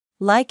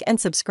Like and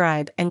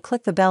subscribe and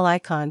click the bell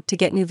icon to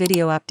get new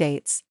video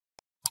updates.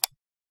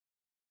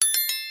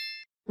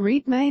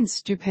 Redmayne'S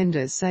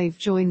Stupendous save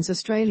joins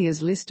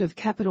Australia's list of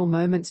capital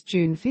moments.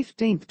 June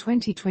 15,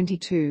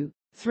 2022,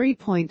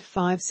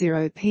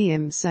 3:50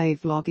 p.m.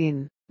 Save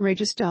login,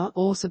 register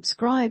or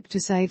subscribe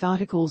to save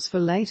articles for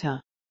later.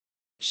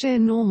 Share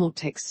normal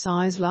text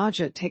size,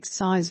 larger text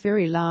size,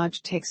 very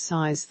large text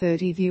size,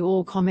 30 view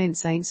all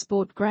comments. Ain't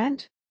sport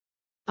grant?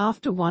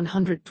 After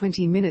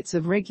 120 minutes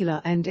of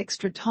regular and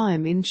extra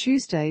time in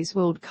Tuesday's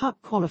World Cup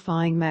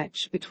qualifying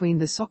match between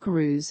the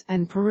Socceroos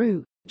and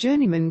Peru,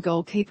 journeyman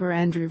goalkeeper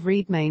Andrew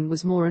Redmayne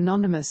was more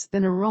anonymous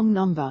than a wrong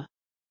number.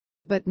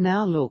 But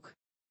now look.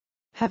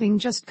 Having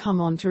just come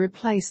on to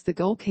replace the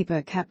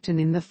goalkeeper captain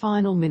in the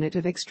final minute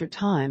of extra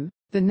time,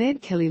 the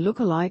Ned Kelly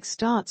lookalike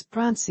starts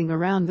prancing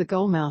around the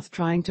goalmouth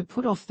trying to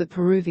put off the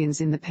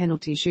Peruvians in the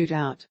penalty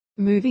shootout,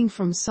 moving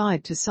from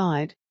side to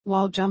side,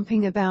 while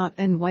jumping about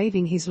and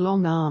waving his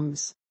long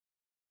arms.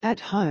 At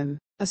home,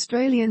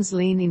 Australians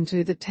lean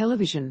into the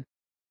television.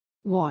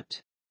 What?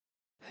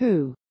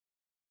 Who?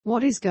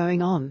 What is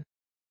going on?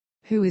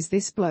 Who is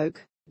this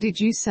bloke, did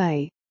you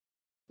say?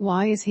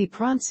 Why is he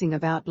prancing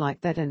about like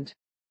that?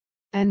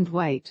 And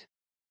wait.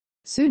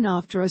 Soon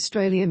after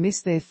Australia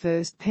miss their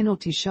first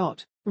penalty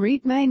shot,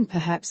 Redmayne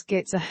perhaps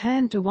gets a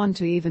hand to one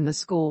to even the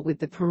score with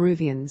the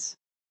Peruvians.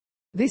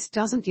 This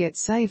doesn't yet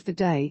save the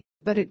day,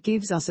 but it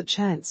gives us a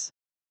chance.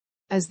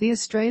 As the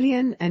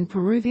Australian and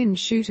Peruvian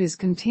shooters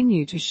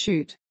continue to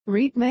shoot,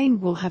 Redmayne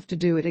will have to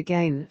do it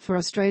again for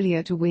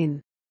Australia to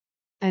win.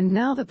 And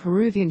now the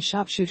Peruvian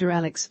sharpshooter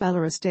Alex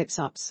Valera steps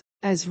up,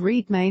 as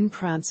Redmayne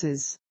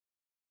prances.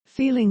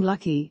 Feeling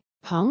lucky,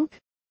 punk?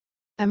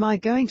 Am I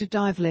going to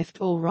dive left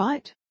or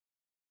right?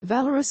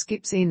 Valera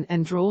skips in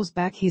and draws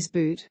back his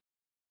boot.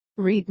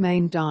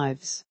 Redmayne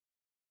dives.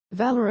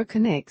 Valera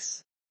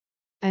connects.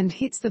 And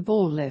hits the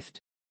ball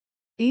left.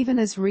 Even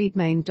as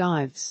Redmayne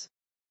dives.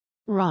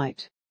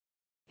 Right.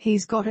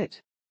 He's got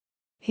it.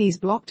 He's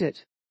blocked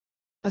it.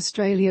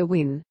 Australia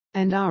win,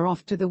 and are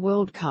off to the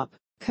World Cup,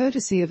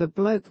 courtesy of a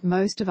bloke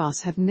most of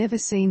us have never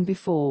seen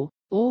before,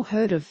 or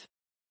heard of.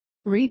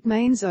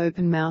 Redmayne's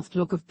open-mouthed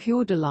look of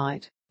pure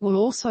delight will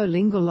also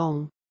linger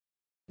long.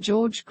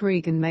 George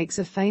Gregan makes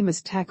a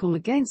famous tackle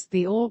against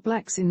the All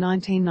Blacks in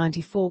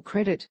 1994.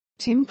 Credit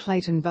Tim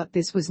Clayton, but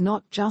this was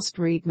not just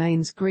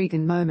Redmayne's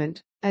Gregan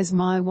moment, as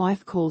my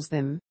wife calls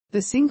them,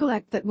 the single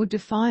act that would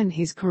define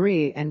his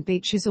career and be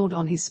chiseled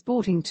on his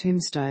sporting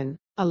tombstone.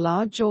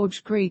 Allowed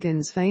George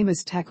Gregan's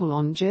famous tackle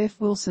on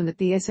Jeff Wilson at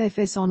the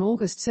SFS on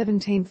August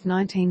 17,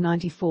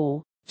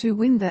 1994, to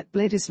win that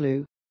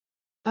Bledisloe.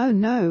 Oh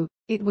no,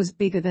 it was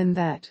bigger than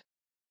that.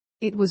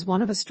 It was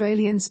one of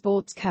Australian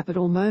sport's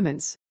capital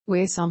moments,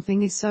 where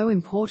something is so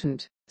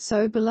important,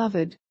 so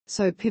beloved,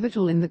 so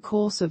pivotal in the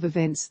course of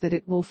events that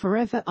it will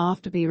forever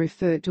after be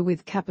referred to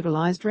with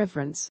capitalized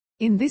reverence,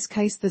 in this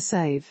case the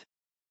save.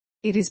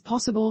 It is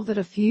possible that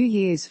a few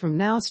years from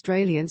now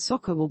Australian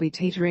soccer will be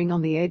teetering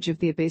on the edge of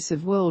the abyss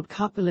of World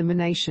Cup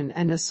elimination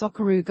and a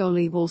Socceroo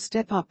goalie will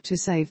step up to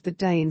save the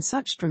day in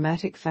such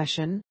dramatic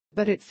fashion,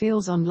 but it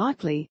feels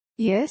unlikely,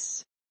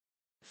 yes?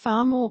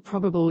 Far more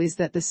probable is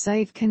that the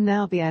save can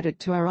now be added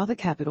to our other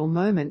capital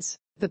moments,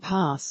 the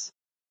pass.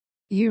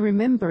 You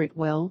remember it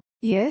well,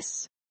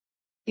 yes?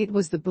 It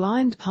was the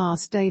blind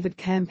pass David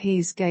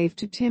Campese gave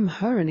to Tim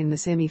Horan in the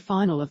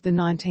semi-final of the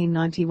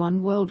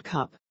 1991 World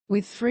Cup,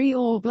 with 3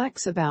 All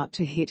Blacks about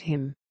to hit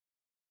him.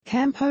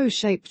 Campo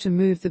shaped to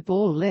move the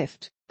ball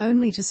left,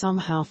 only to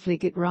somehow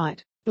flick it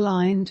right,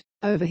 blind,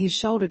 over his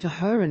shoulder to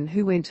Horan,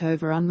 who went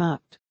over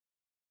unmarked.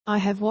 I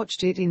have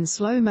watched it in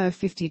slow-mo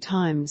 50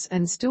 times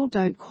and still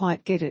don't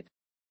quite get it.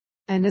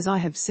 And as I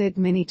have said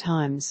many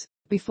times,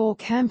 before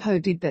Campo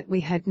did that,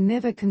 we had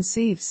never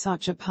conceived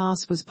such a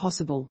pass was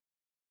possible.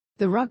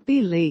 The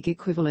rugby league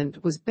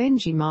equivalent was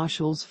Benji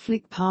Marshall's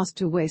flick pass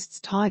to West's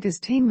Tigers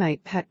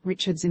teammate Pat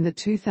Richards in the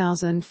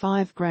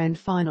 2005 Grand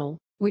Final,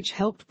 which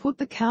helped put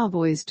the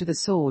Cowboys to the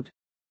sword.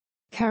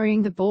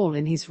 Carrying the ball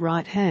in his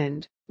right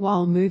hand,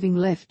 while moving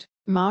left,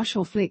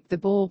 Marshall flicked the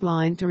ball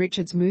blind to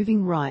Richards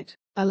moving right,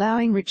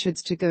 allowing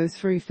Richards to go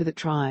through for the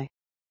try.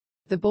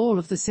 The ball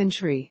of the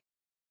century.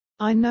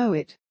 I know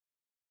it.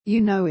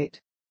 You know it.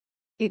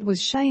 It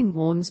was Shane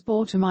Warne's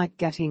ball to Mike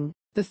Gatting,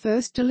 the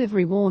first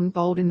delivery Warne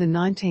bowled in the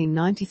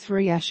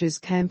 1993 Ashes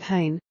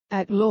campaign,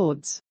 at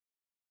Lord's.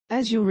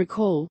 As you'll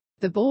recall,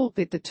 the ball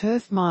bit the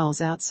turf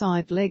miles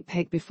outside leg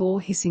peg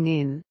before hissing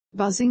in,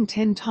 buzzing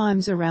 10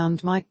 times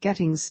around Mike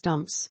Gatting's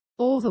stumps,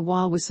 all the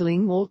while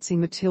whistling Waltzing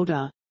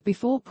Matilda,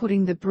 before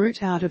putting the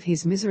brute out of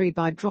his misery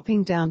by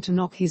dropping down to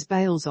knock his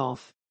bails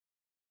off.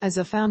 As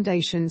a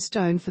foundation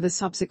stone for the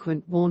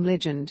subsequent Warne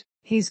legend,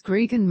 his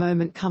Gregan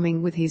moment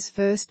coming with his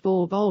first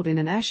ball bowled in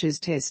an Ashes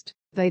test,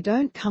 they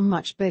don't come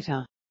much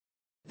better.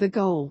 The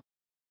goal.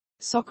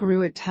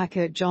 Socceroo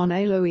attacker John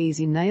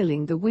Aloisi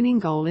nailing the winning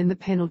goal in the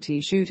penalty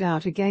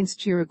shootout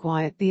against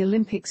Uruguay at the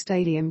Olympic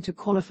Stadium to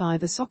qualify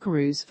the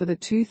Socceroos for the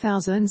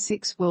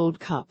 2006 World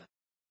Cup.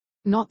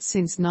 Not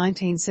since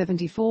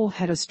 1974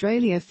 had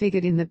Australia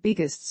figured in the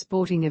biggest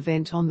sporting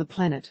event on the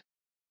planet.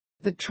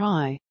 The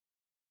try.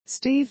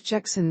 Steve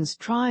Jackson's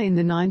try in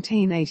the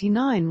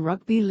 1989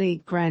 Rugby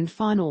League Grand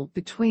Final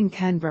between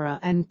Canberra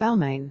and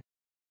Balmain.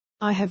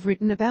 I have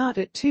written about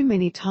it too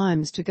many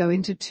times to go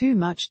into too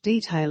much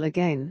detail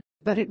again,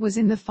 but it was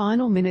in the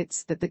final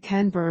minutes that the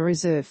Canberra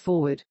reserve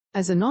forward,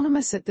 as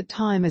anonymous at the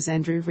time as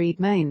Andrew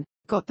Redmayne,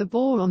 got the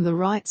ball on the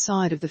right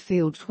side of the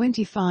field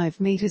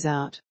 25 metres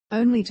out,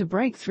 only to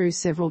break through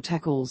several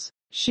tackles,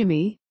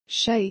 shimmy,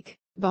 shake,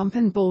 bump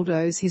and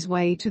bulldoze his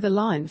way to the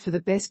line for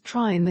the best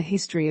try in the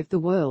history of the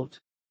world.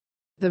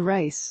 The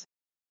race.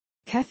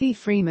 Cathy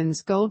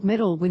Freeman's gold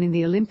medal win in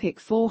the Olympic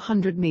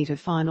 400-metre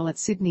final at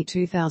Sydney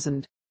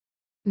 2000.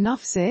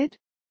 Nuff said?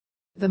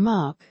 The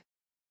mark.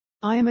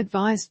 I am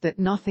advised that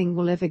nothing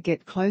will ever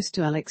get close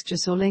to Alex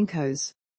Jasolenko's.